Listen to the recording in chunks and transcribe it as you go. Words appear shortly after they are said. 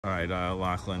All right,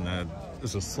 Lochlan, it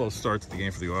was a slow start to the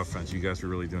game for the offense. You guys were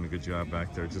really doing a good job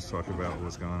back there. Just talk about what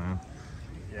was going on.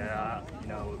 Yeah, you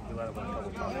know, we let up a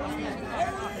couple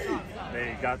times.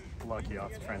 They got lucky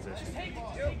off the transition.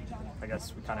 I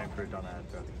guess we kind of improved on that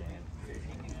throughout the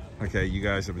game. Okay, you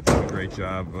guys have been doing a great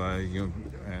job. You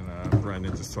and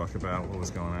Brendan, just talk about what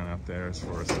was going on out there as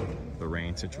far as the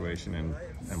rain situation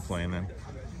and playing them.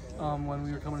 When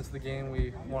we were coming into the game,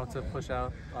 we wanted to push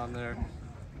out on their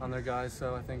guys,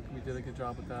 so I think we did a good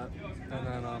job with that. And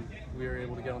then we were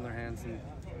able to get on their hands and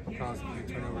cause a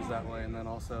few turnovers that way. And then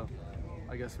also,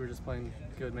 I guess we were just playing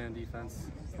good man defense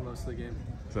for most of the game.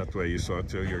 Is that the way you saw it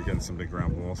too? You were getting some big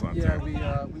ground balls on there.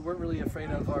 Yeah, we weren't really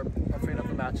afraid of the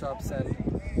matchups,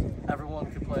 and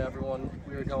everyone could play everyone.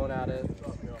 We were going at it,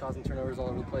 causing turnovers all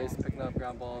over the place, picking up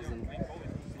ground balls, and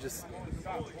we just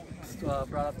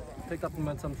picked up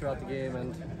momentum throughout the game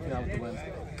and came out with the win.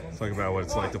 Talk about what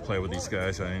it's like to play with these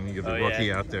guys. I mean, you're the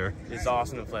rookie out there. It's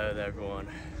awesome to play with everyone.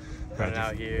 Running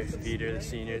out here, Peter, the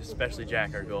seniors, especially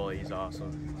Jack, our goalie, he's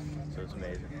awesome. So it's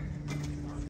amazing.